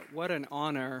What an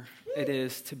honor it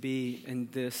is to be in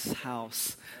this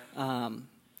house.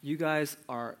 You guys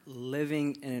are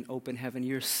living in an open heaven.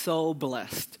 You're so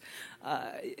blessed.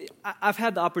 I've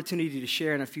had the opportunity to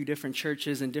share in a few different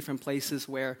churches and different places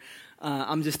where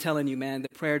I'm just telling you, man, the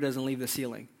prayer doesn't leave the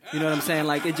ceiling. You know what I'm saying?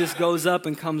 Like, it just goes up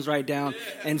and comes right down.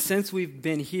 And since I've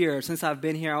been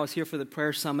here, I was here for the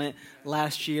prayer summit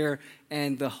last year,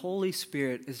 and the Holy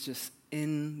Spirit is just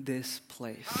in this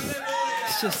place.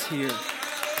 It's just here.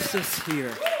 It's just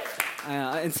here.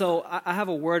 And so I have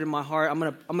a word in my heart. I'm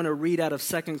gonna read out of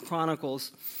 2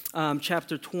 Chronicles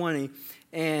chapter 20,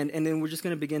 and then we're just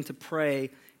going to begin to pray.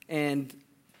 And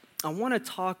I want to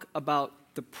talk about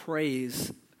the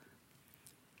praise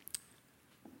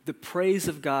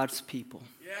of God's people,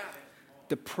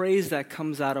 the praise that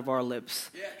comes out of our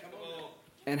lips,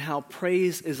 and how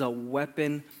praise is a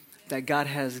weapon that God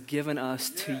has given us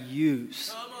to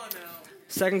use.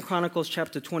 2 Chronicles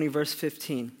chapter 20, verse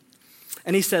 15.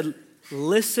 And he said,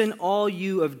 "Listen, all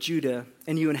you of Judah,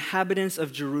 and you inhabitants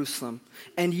of Jerusalem,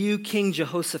 and you, King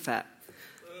Jehoshaphat.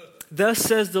 Thus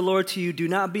says the Lord to you, do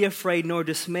not be afraid nor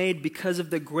dismayed because of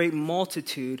the great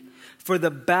multitude, for the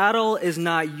battle is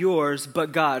not yours,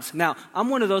 but God's." Now, I'm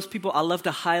one of those people, I love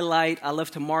to highlight, I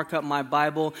love to mark up my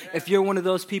Bible. If you're one of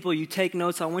those people, you take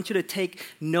notes, I want you to take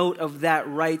note of that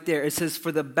right there. It says,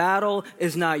 for the battle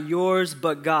is not yours,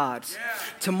 but God's.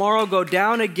 Tomorrow go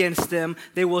down against them.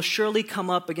 They will surely come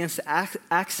up against the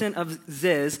accent of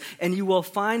Ziz, and you will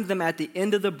find them at the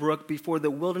end of the brook before the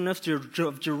wilderness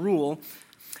of Jeruel.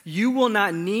 You will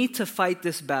not need to fight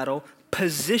this battle.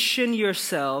 Position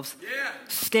yourselves,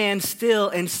 stand still,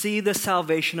 and see the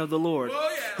salvation of the Lord,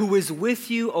 who is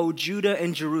with you, O Judah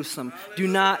and Jerusalem. Do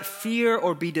not fear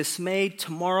or be dismayed.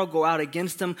 Tomorrow go out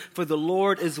against them, for the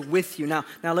Lord is with you. Now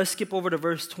let's skip over to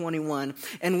verse 21.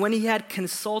 And when he had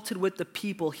consulted with the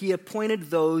people, he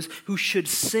appointed those who should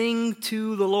sing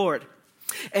to the Lord,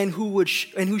 and who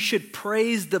should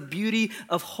praise the beauty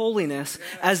of holiness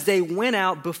as they went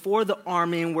out before the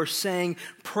army and were saying,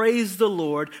 "Praise the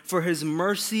Lord, for his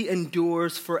mercy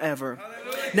endures forever."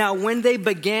 Hallelujah. Now when they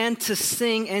began to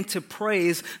sing and to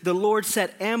praise, the Lord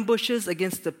set ambushes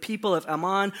against the people of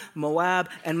Ammon, Moab,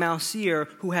 and Mount Seir,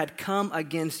 who had come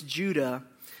against Judah,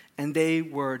 and they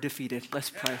were defeated.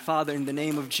 Let's pray. Father, in the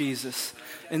name of Jesus,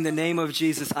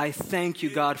 I thank you,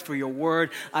 God, for your word.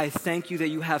 I thank you that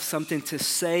you have something to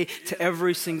say to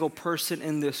every single person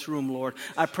in this room, Lord.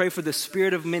 I pray for the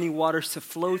spirit of many waters to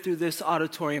flow through this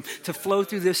auditorium, to flow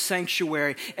through this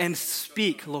sanctuary, and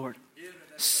speak, Lord.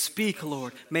 Speak,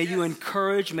 Lord. May you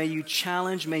encourage, may you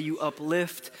challenge, may you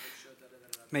uplift.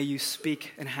 May you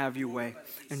speak and have your way.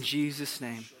 In Jesus'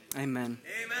 name. Amen.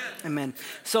 Amen.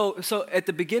 So at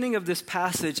the beginning of this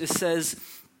passage, it says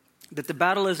that the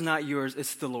battle is not yours,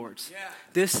 it's the Lord's.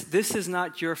 This is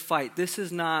not your fight. This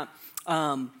is not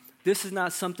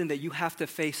something that you have to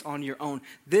face on your own.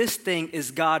 This thing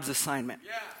is God's assignment.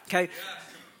 Okay?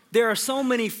 There are so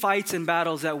many fights and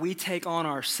battles that we take on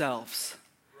ourselves.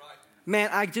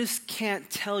 Man, I just can't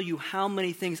tell you how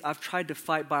many things I've tried to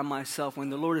fight by myself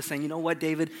when the Lord is saying, you know what,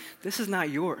 David, this is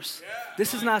not yours.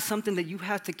 This is not something that you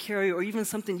have to carry or even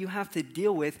something you have to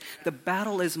deal with. The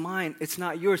battle is mine. It's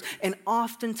not yours. And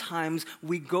oftentimes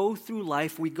we go through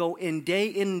life, we go in,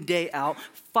 day out,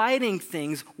 fighting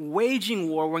things, waging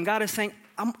war when God is saying,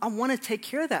 I want to take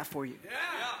care of that for you.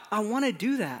 I want to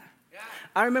do that.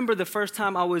 I remember the first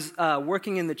time I was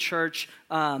working in the church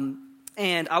and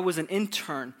I was an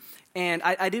intern. And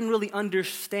I didn't really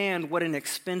understand what an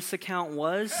expense account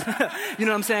was. You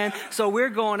know what I'm saying? So we're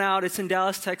going out. It's in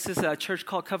Dallas, Texas, a church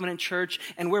called Covenant Church.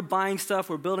 And we're buying stuff.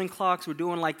 We're building clocks. We're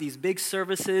doing like these big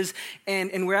services.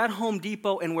 And we're at Home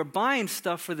Depot and we're buying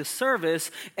stuff for the service.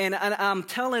 And I'm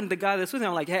telling the guy that's with me,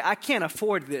 I'm like, hey, I can't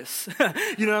afford this.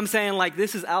 You know what I'm saying? Like,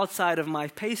 this is outside of my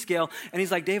pay scale. And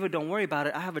he's like, David, don't worry about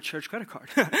it. I have a church credit card.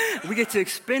 We get to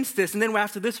expense this. And then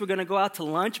after this, we're going to go out to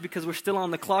lunch because we're still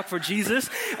on the clock for Jesus.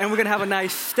 And we're going to have a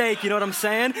nice steak, you know what I'm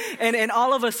saying? And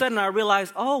all of a sudden I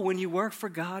realized, when you work for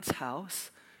God's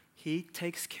house, He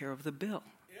takes care of the bill.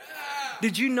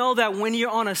 Did you know that when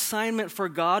you're on assignment for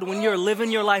God, when you're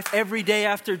living your life every day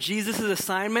after Jesus'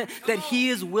 assignment, that He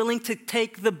is willing to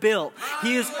take the bill?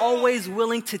 He is always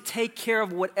willing to take care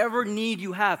of whatever need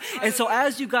you have. And so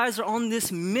as you guys are on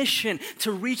this mission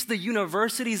to reach the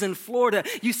universities in Florida,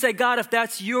 you say, God, if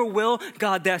that's your will,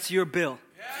 God, that's your bill.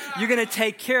 You're going to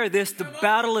take care of this. The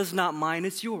battle is not mine,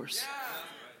 it's yours.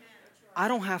 I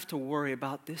don't have to worry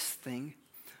about this thing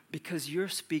because you're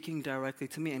speaking directly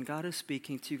to me. And God is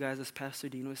speaking to you guys, as Pastor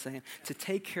Dean was saying, to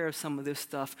take care of some of this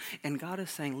stuff. And God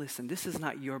is saying, listen, this is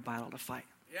not your battle to fight.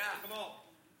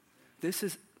 This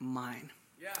is mine.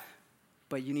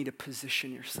 but you need to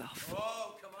position yourself.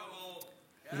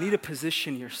 You need to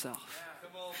position yourself.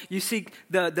 You see,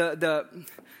 the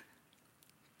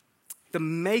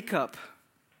makeup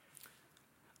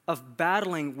of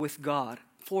battling with God,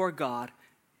 for God,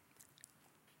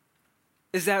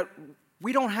 is that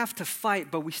we don't have to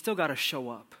fight, but we still got to show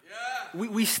up.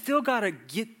 We still got to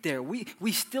get there.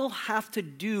 We still have to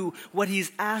do what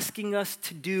he's asking us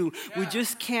to do. We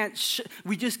just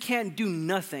can't do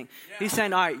nothing. He's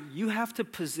saying, all right, you have to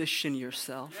position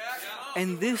yourself.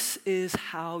 And this is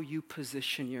how you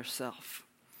position yourself.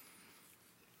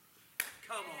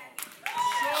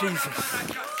 Jesus.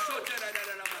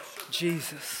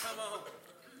 Jesus.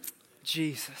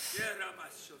 Jesus.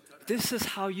 This is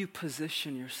how you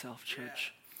position yourself,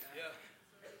 church.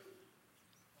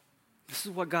 This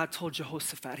is what God told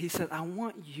Jehoshaphat. He said, I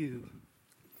want you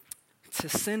to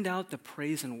send out the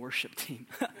praise and worship team.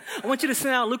 I want you to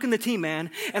send out Luke and the team, man.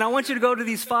 And I want you to go to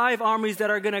these 5 armies that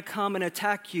are going to come and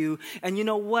attack you. And you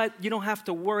know what? You don't have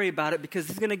to worry about it because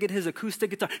he's going to get his acoustic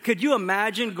guitar. Could you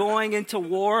imagine going into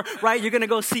war, right? You're going to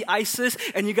go see ISIS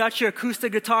and you got your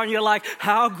acoustic guitar and you're like,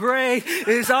 how great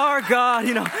is our God?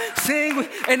 You know, sing.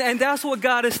 And that's what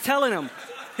God is telling him.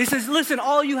 He says, listen,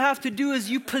 all you have to do is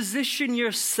you position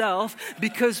yourself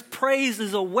because praise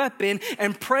is a weapon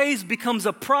and praise becomes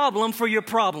a problem for your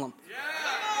problem.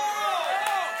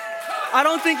 I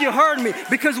don't think you heard me,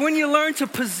 because when you learn to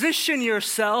position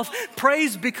yourself,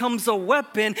 praise becomes a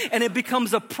weapon and it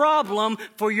becomes a problem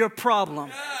for your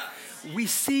problem. We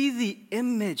see the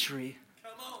imagery,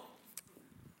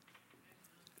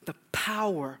 the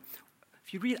power.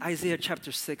 If you read Isaiah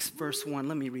chapter 6, verse 1,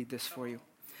 let me read this for you.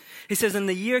 He says, in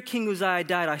the year King Uzziah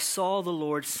died, I saw the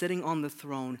Lord sitting on the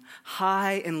throne,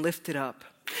 high and lifted up.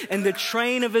 And the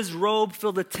train of his robe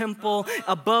filled the temple.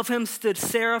 Above him stood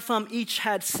seraphim. Each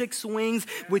had 6 wings.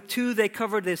 With 2 they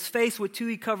covered his face. With 2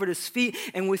 he covered his feet.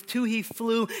 And with 2 he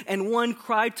flew. And one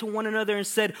cried to one another and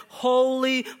said,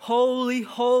 holy, holy,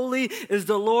 holy is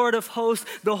the Lord of hosts.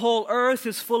 The whole earth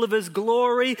is full of his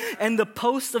glory. And the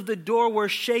posts of the door were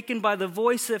shaken by the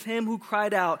voice of him who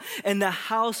cried out. And the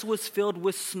house was filled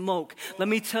with smoke. Let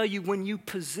me tell you, when you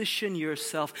position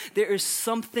yourself, there is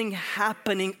something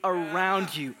happening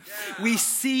around you. We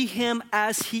see him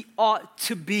as he ought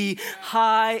to be,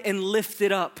 high and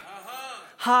lifted up.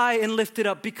 High and lifted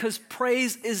up, because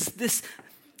praise is this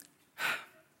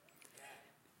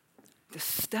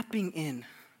stepping in.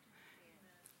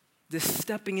 This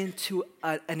stepping into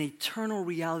an eternal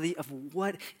reality of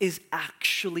what is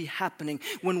actually happening.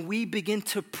 When we begin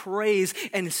to praise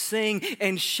and sing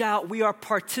and shout, we are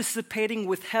participating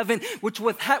with heaven, which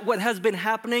what has been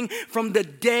happening from the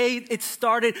day it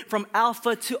started, from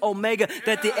Alpha to Omega,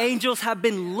 that the angels have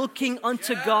been looking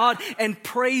unto God and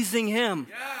praising him.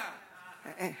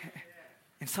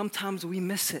 And sometimes we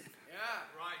miss it.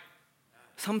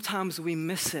 Sometimes we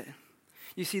miss it.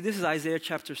 You see, this is Isaiah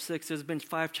chapter 6. There's been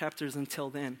 5 chapters until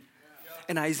then.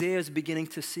 And Isaiah is beginning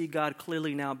to see God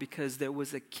clearly now because there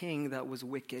was a king that was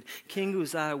wicked. King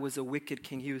Uzziah was a wicked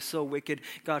king. He was so wicked,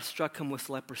 God struck him with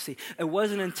leprosy. It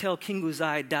wasn't until King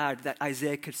Uzziah died that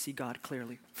Isaiah could see God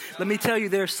clearly. Let me tell you,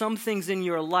 there are some things in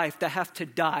your life that have to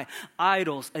die.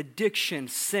 Idols, addiction,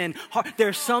 sin. There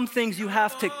are some things you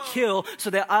have to kill so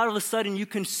that all of a sudden you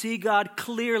can see God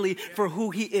clearly for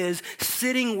who he is,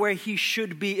 sitting where he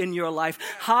should be in your life,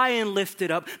 high and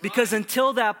lifted up. Because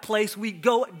until that place, we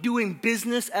go doing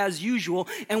business as usual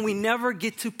and we never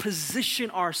get to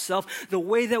position ourselves the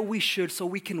way that we should so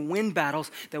we can win battles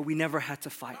that we never had to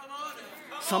fight.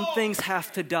 Some things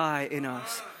have to die in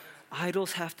us.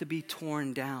 Idols have to be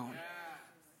torn down.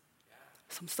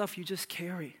 Some stuff you just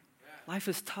carry. Life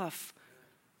is tough.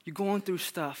 You're going through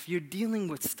stuff. You're dealing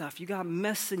with stuff. You got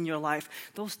mess in your life.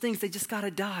 Those things, they just got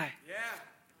to die.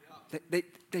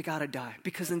 They got to die.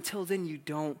 Because until then, you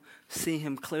don't see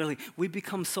him clearly. We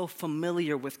become so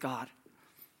familiar with God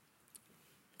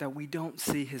that we don't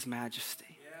see his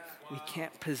majesty. We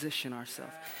can't position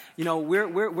ourselves. You know,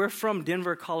 we're from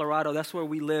Denver, Colorado. That's where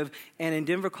we live. And in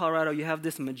Denver, Colorado, you have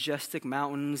this majestic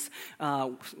mountains.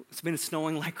 It's been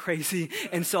snowing like crazy.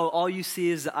 And so all you see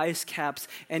is the ice caps.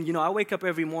 And, you know, I wake up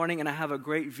every morning and I have a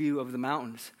great view of the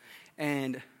mountains.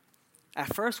 And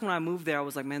at first when I moved there, I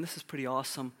was like, man, this is pretty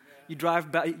awesome. You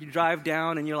drive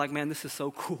down and you're like, man, this is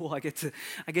so cool. I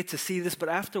get to see this. But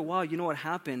after a while, you know what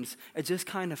happens? It just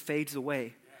kind of fades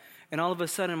away. And all of a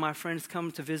sudden, my friends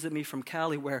come to visit me from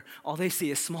Cali where all they see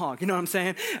is smog. You know what I'm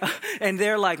saying? And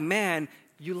they're like, man,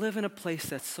 you live in a place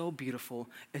that's so beautiful.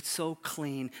 It's so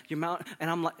clean. And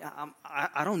I'm like,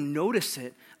 I don't notice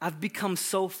it. I've become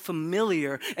so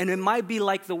familiar. And it might be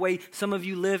like the way some of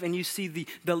you live and you see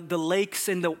the lakes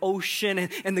and the ocean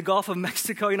and the Gulf of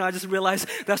Mexico. You know, I just realized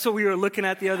that's what we were looking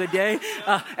at the other day.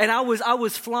 And I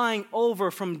was flying over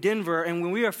from Denver, and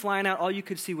when we were flying out, all you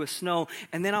could see was snow.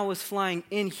 And then I was flying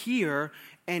in here,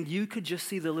 and you could just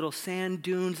see the little sand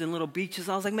dunes and little beaches.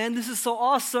 I was like, man, this is so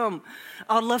awesome.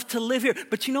 I'd love to live here.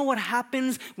 But you know what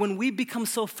happens when we become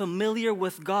so familiar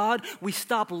with God? We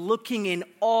stop looking in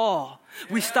awe.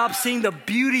 We stop seeing the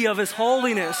beauty of His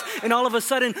holiness. And all of a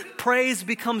sudden, praise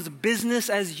becomes business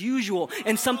as usual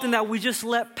and something that we just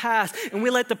let pass. And we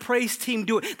let the praise team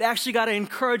do it. They actually got to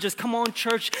encourage us. Come on,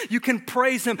 church, you can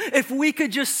praise Him. If we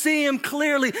could just see Him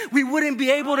clearly, we wouldn't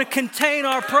be able to contain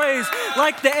our praise.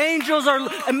 Like the angels are,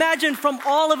 imagine from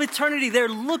all of eternity, they're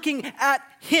looking at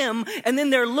Him, and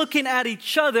then they're looking at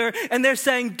each other, and they're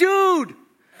saying, dude,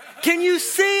 can you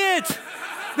see it?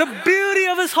 The beauty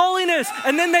of His holiness.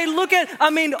 And then they look at,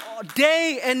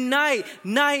 day and night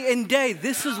and day.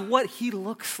 This is what He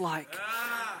looks like.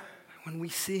 When we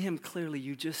see Him clearly,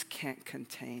 you just can't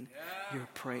contain your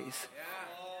praise.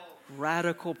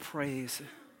 Radical praise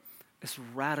is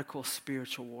radical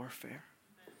spiritual warfare.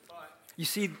 You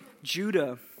see,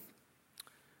 Judah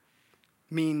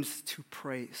means to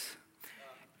praise.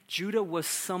 Judah was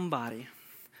somebody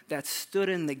that stood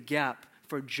in the gap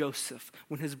for Joseph.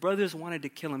 When his brothers wanted to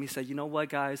kill him, he said, you know what,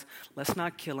 guys? Let's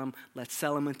not kill him. Let's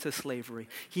sell him into slavery.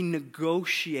 He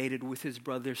negotiated with his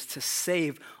brothers to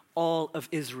save all of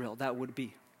Israel, that would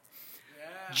be.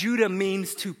 Judah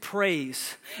means to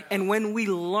praise. And when we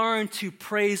learn to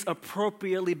praise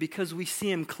appropriately because we see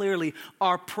Him clearly,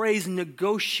 our praise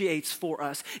negotiates for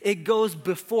us. It goes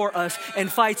before us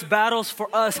and fights battles for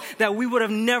us that we would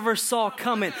have never saw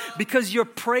coming because you're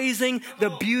praising the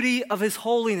beauty of His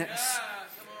holiness.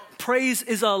 Praise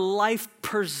is a life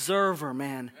preserver,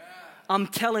 man. I'm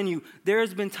telling you,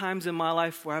 there's been times in my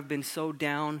life where I've been so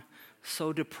down,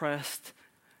 so depressed,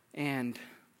 and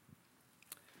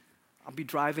I'll be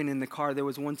driving in the car. There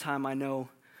was one time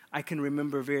I can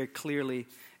remember very clearly.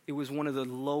 It was one of the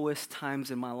lowest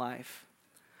times in my life.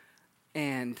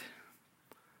 And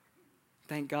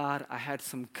thank God I had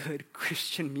some good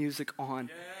Christian music on.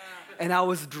 And I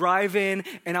was driving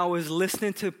and I was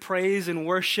listening to praise and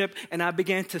worship, and I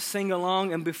began to sing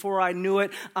along. And before I knew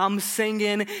it, I'm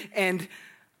singing and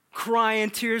crying,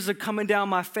 tears are coming down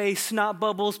my face, snot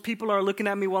bubbles. People are looking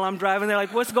at me while I'm driving. They're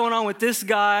like, what's going on with this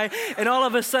guy? And all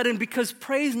of a sudden, because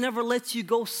praise never lets you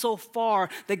go so far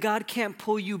that God can't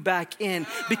pull you back in,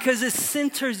 because it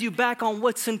centers you back on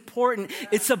what's important.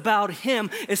 It's about Him.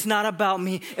 It's not about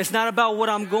me. It's not about what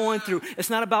I'm going through. It's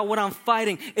not about what I'm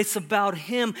fighting. It's about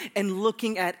Him and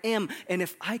looking at Him. And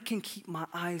if I can keep my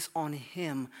eyes on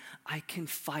Him, I can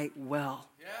fight well.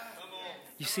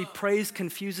 You see, praise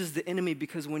confuses the enemy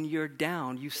because when you're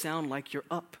down, you sound like you're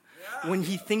up. When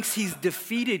he thinks he's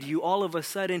defeated you, all of a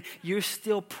sudden, you're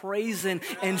still praising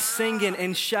and singing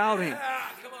and shouting.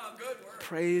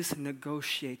 Praise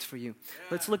negotiates for you.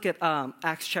 Let's look at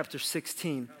Acts chapter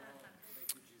 16.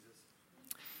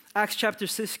 Acts chapter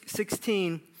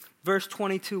 16, verse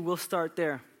 22, we'll start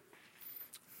there.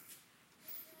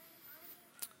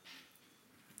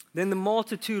 Then the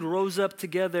multitude rose up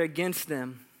together against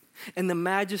them, and the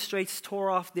magistrates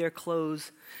tore off their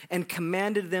clothes and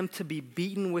commanded them to be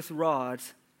beaten with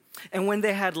rods. And when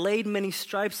they had laid many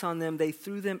stripes on them, they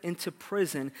threw them into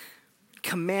prison,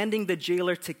 commanding the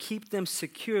jailer to keep them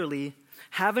securely.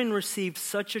 Having received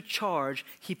such a charge,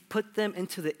 he put them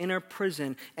into the inner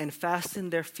prison and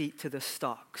fastened their feet to the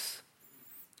stocks.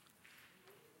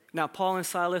 Now, Paul and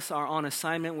Silas are on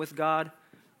assignment with God.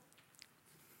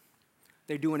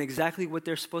 They're doing exactly what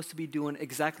they're supposed to be doing,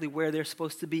 exactly where they're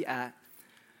supposed to be at.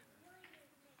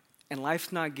 And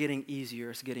life's not getting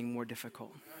easier, it's getting more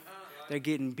difficult. They're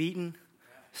getting beaten,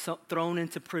 thrown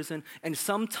into prison, and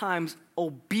sometimes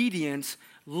obedience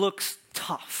looks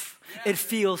tough. It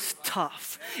feels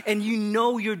tough. And you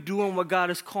know you're doing what God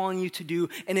is calling you to do,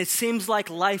 and it seems like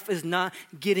life is not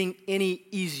getting any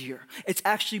easier. It's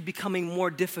actually becoming more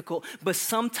difficult, but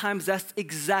sometimes that's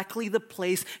exactly the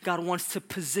place God wants to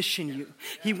position you.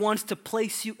 He wants to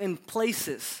place you in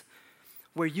places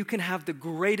where you can have the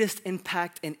greatest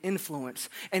impact and influence.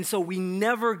 And so we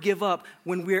never give up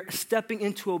when we're stepping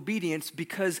into obedience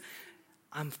because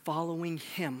I'm following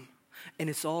Him.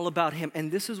 And it's all about Him.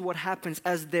 And this is what happens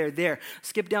as they're there.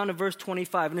 Skip down to verse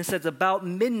 25. And it says, about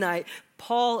midnight,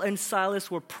 Paul and Silas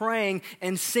were praying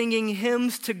and singing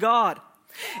hymns to God.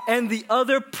 And the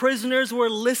other prisoners were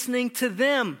listening to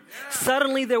them.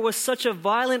 Suddenly there was such a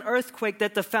violent earthquake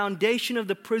that the foundation of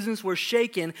the prisons were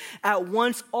shaken. At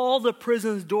once all the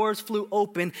prison's doors flew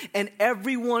open and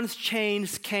everyone's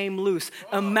chains came loose.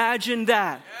 Imagine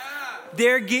that.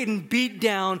 They're getting beat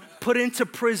down, put into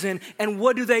prison, and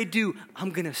what do?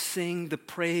 I'm going to sing the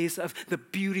praise of the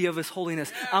beauty of his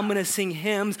holiness. I'm going to sing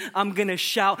hymns. I'm going to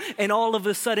shout. And all of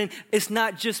a sudden, it's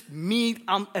not just me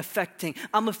I'm affecting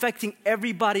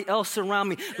everybody else around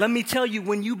me. Let me tell you,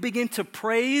 when you begin to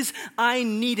praise, I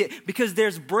need it because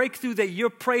there's breakthrough that your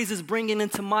praise is bringing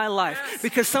into my life.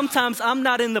 Because sometimes I'm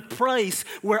not in the place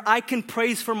where I can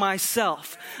praise for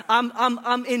myself.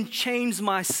 I'm in chains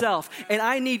myself, and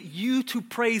I need you to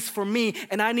praise for me,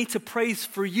 and I need to praise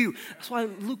for you. That's why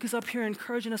Luke is up here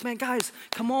encouraging us, man, guys,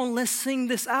 come on, let's sing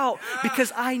this out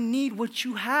because I need what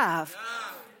you have.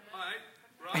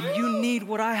 And you need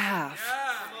what I have.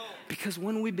 Because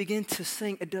when we begin to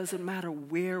sing, it doesn't matter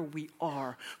where we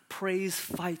are. Praise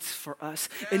fights for us.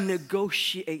 It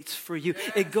negotiates for you.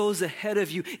 It goes ahead of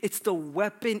you. It's the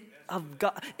weapon of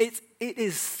God. It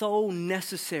is so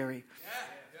necessary.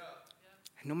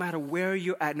 No matter where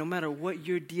you're at, no matter what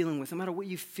you're dealing with, no matter what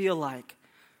you feel like,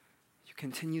 you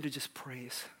continue to just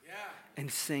praise and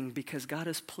sing because God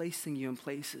is placing you in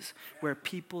places where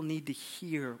people need to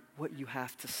hear what you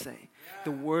have to say, the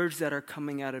words that are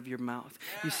coming out of your mouth.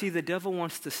 You see, the devil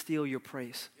wants to steal your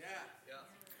praise.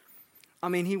 I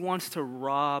mean, he wants to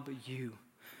rob you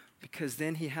because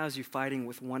then he has you fighting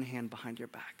with one hand behind your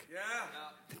back.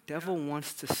 The devil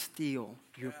wants to steal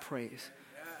your praise.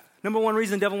 Number one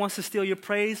reason the devil wants to steal your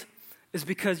praise is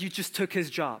because you just took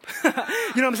his job. You know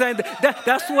what I'm saying?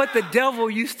 That's what the devil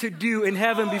used to do in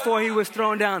heaven before he was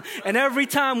thrown down. And every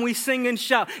time we sing and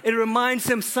shout, it reminds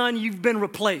him, son, you've been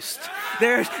replaced.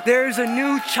 There's a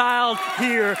new child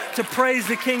here to praise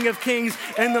the King of Kings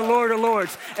and the Lord of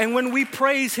Lords. And when we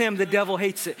praise him, the devil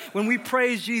hates it. When we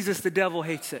praise Jesus, the devil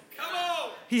hates it.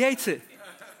 He hates it.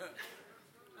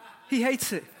 He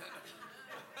hates it.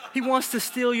 He wants to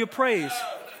steal your praise.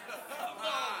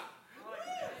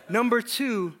 Number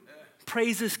two,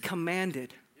 praise is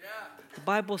commanded. The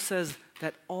Bible says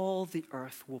that all the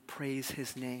earth will praise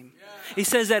his name. He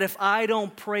says that if I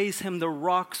don't praise him, the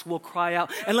rocks will cry out.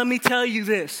 And let me tell you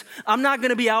this, I'm not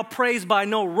going to be outpraised by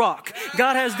no rock.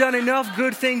 God has done enough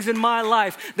good things in my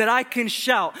life that I can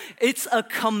shout. It's a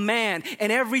command.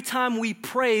 And every time we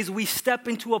praise, we step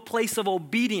into a place of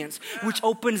obedience, which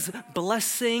opens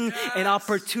blessing and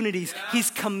opportunities. He's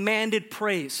commanded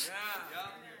praise.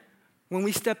 When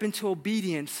we step into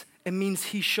obedience, it means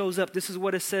he shows up. This is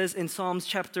what it says in Psalms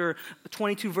chapter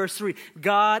 22, verse 3.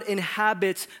 God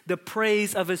inhabits the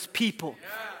praise of his people.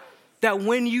 That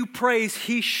when you praise,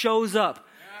 he shows up.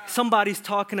 Somebody's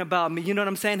talking about me. You know what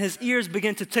I'm saying? His ears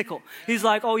begin to tickle. He's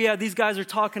like, oh yeah, these guys are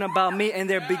talking about me and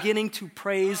they're beginning to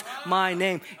praise my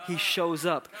name. He shows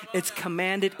up. It's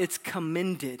commanded. It's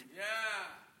commended.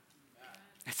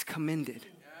 It's commended.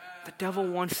 The devil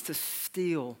wants to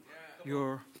steal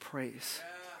your praise.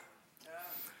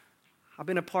 I've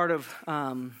been a part of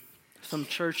some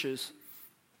churches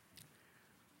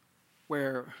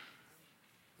where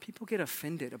people get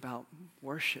offended about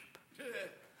worship.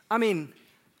 I mean,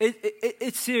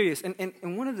 it's serious.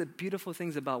 And one of the beautiful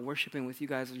things about worshiping with you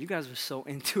guys were so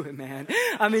into it, man.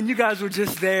 I mean, you guys were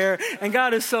just there, and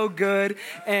God is so good.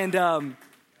 And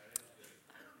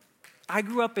I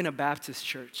grew up in a Baptist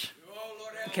church,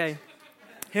 okay?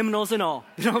 Hymnals and all,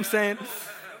 you know what I'm saying?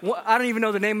 Well, I don't even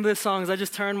know the name of the songs. I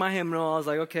just turned my hymnal. I was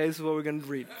like, okay, this is what we're going to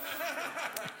read.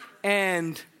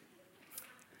 And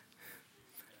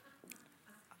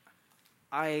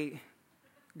I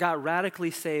got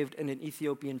radically saved in an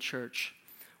Ethiopian church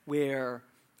where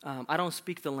I don't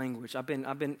speak the language. I've been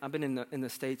in the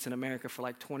States in America for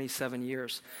like 27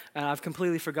 years, and I've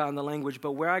completely forgotten the language.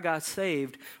 But where I got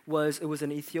saved was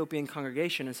an Ethiopian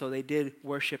congregation, and so they did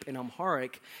worship in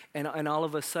Amharic. And all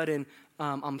of a sudden,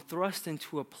 I'm thrust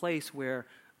into a place where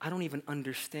I don't even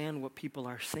understand what people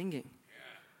are singing.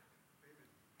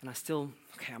 And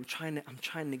I'm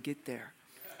trying to get there.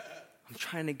 I'm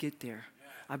trying to get there.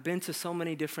 I've been to so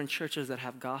many different churches that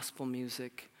have gospel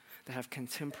music, that have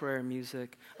contemporary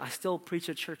music. I still preach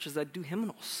at churches that do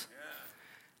hymnals.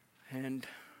 And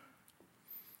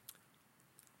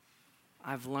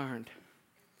I've learned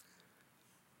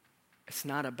it's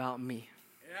not about me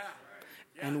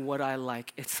and what I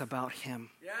like. It's about him.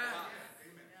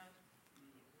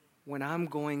 When I'm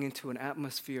going into an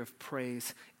atmosphere of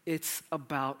praise, it's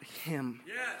about him.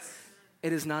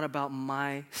 It is not about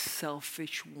my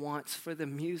selfish wants for the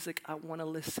music I want to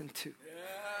listen to.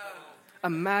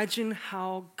 Imagine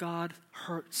how God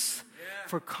hurts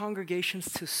for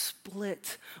congregations to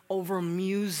split over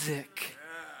music.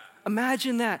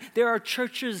 Imagine that. There are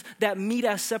churches that meet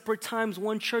at separate times,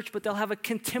 one church, but they'll have a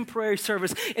contemporary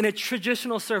service and a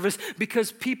traditional service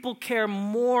because people care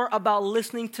more about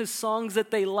listening to songs that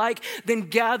they like than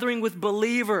gathering with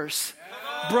believers.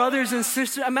 Brothers and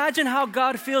sisters, imagine how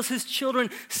God feels his children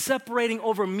separating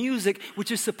over music, which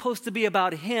is supposed to be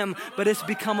about him, but it's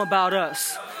become about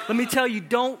us. Let me tell you,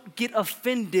 don't get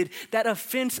offended. That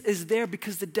offense is there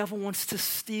because the devil wants to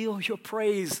steal your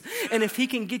praise. And if he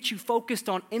can get you focused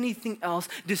on anything else,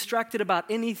 distracted about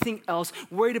anything else,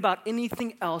 worried about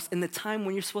anything else, in the time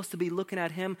when you're supposed to be looking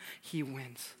at him, he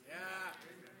wins.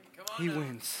 He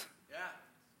wins.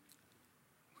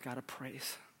 We gotta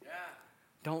praise.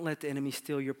 Don't let the enemy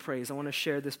steal your praise. I want to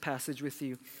share this passage with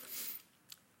you.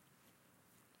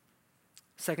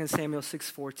 2 Samuel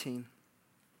 6:14.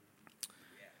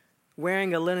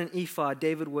 Wearing a linen ephod,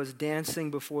 David was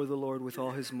dancing before the Lord with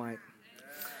all his might.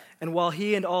 And while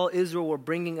he and all Israel were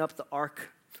bringing up the ark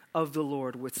of the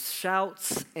Lord with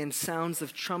shouts and sounds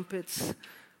of trumpets,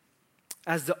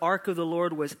 as the ark of the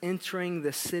Lord was entering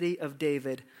the city of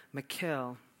David,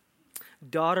 Michal,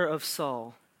 daughter of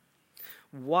Saul,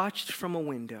 watched from a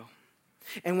window.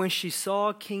 And when she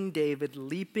saw King David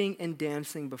leaping and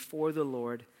dancing before the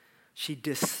Lord, she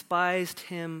despised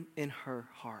him in her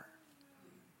heart.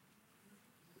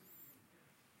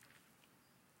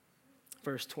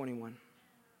 Verse 21.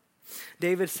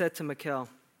 David said to Michal,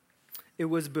 "It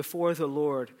was before the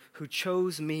Lord who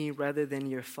chose me rather than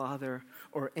your father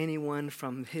or anyone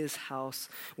from his house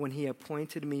when he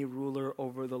appointed me ruler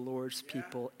over the Lord's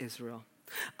people, Israel.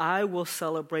 I will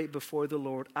celebrate before the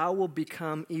Lord. I will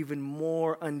become even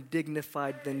more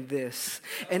undignified than this,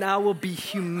 and I will be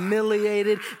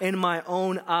humiliated in my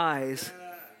own eyes.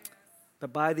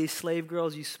 But by these slave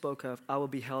girls you spoke of, I will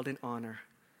be held in honor."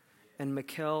 And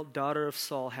Michal, daughter of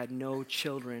Saul, had no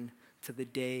children to the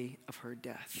day of her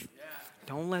death.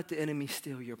 Don't let the enemy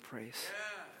steal your praise.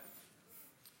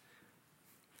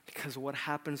 Because what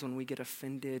happens when we get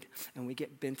offended and we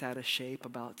get bent out of shape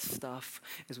about stuff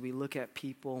is we look at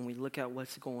people and we look at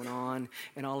what's going on,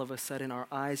 and all of a sudden our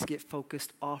eyes get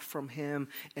focused off from him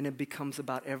and it becomes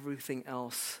about everything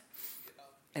else.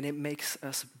 And it makes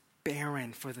us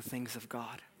barren for the things of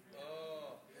God.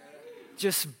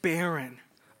 Just barren,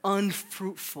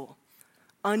 unfruitful,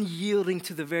 unyielding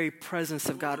to the very presence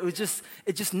of God. It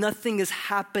just nothing is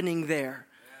happening there.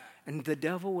 And the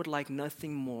devil would like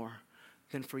nothing more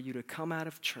than for you to come out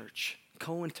of church,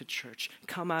 go into church,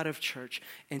 come out of church,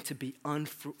 and to be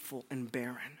unfruitful and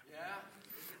barren.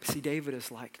 See, David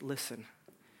is like, listen,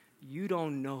 you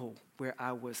don't know where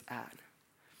I was at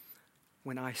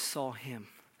when I saw him.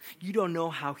 You don't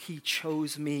know how he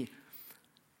chose me.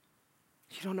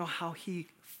 You don't know how he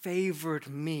favored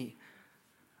me.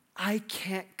 I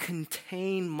can't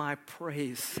contain my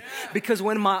praise because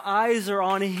when my eyes are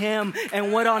on him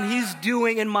and what on he's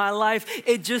doing in my life,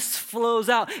 it just flows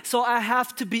out. So I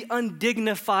have to be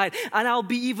undignified, and I'll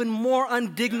be even more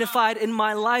undignified in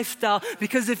my lifestyle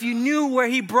because if you knew where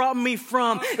he brought me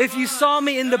from, if you saw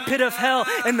me in the pit of hell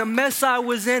and the mess I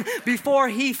was in before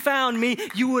he found me,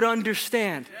 you would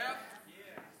understand.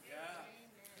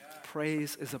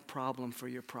 Praise is a problem for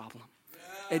your problem.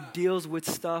 It deals with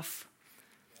stuff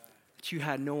that you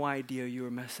had no idea you were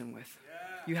messing with.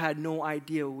 You had no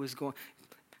idea what was going.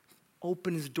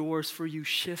 Opens doors for you,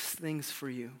 shifts things for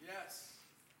you.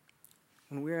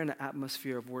 When we're in an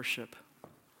atmosphere of worship,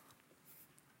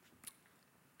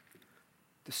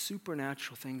 the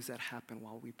supernatural things that happen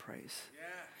while we praise.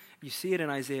 You see it in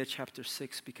Isaiah chapter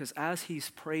 6 because as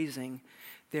he's praising,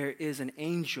 there is an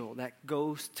angel that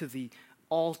goes to the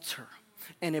altar.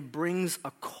 And it brings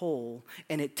a coal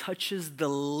and it touches the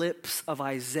lips of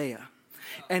Isaiah.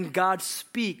 And God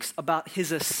speaks about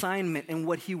his assignment and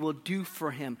what he will do for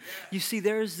him. You see,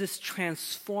 there's this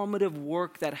transformative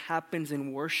work that happens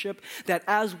in worship that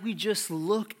as we just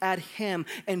look at him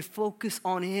and focus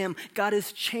on him, God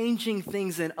is changing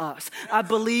things in us. I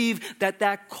believe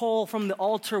that coal from the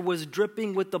altar was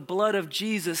dripping with the blood of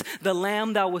Jesus, the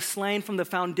lamb that was slain from the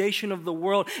foundation of the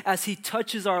world as he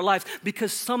touches our lives.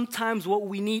 Because sometimes what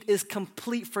we need is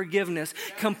complete forgiveness,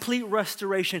 complete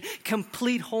restoration,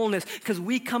 complete wholeness. Because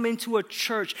we come into a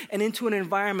church and into an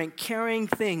environment carrying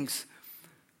things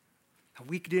that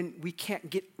we can't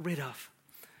get rid of.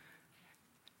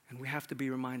 And we have to be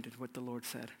reminded what the Lord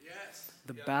said.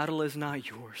 The battle is not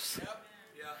yours.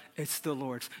 It's the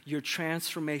Lord's. Your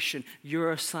transformation,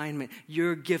 your assignment,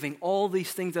 your giving, all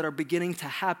these things that are beginning to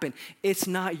happen, it's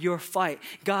not your fight.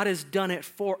 God has done it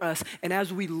for us. And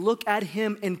as we look at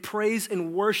him in praise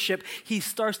and worship, he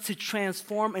starts to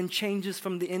transform and change us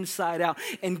from the inside out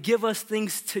and give us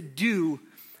things to do,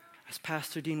 as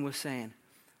Pastor Dean was saying,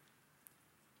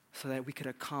 so that we could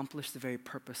accomplish the very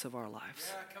purpose of our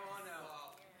lives.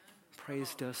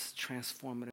 Praise does transformative.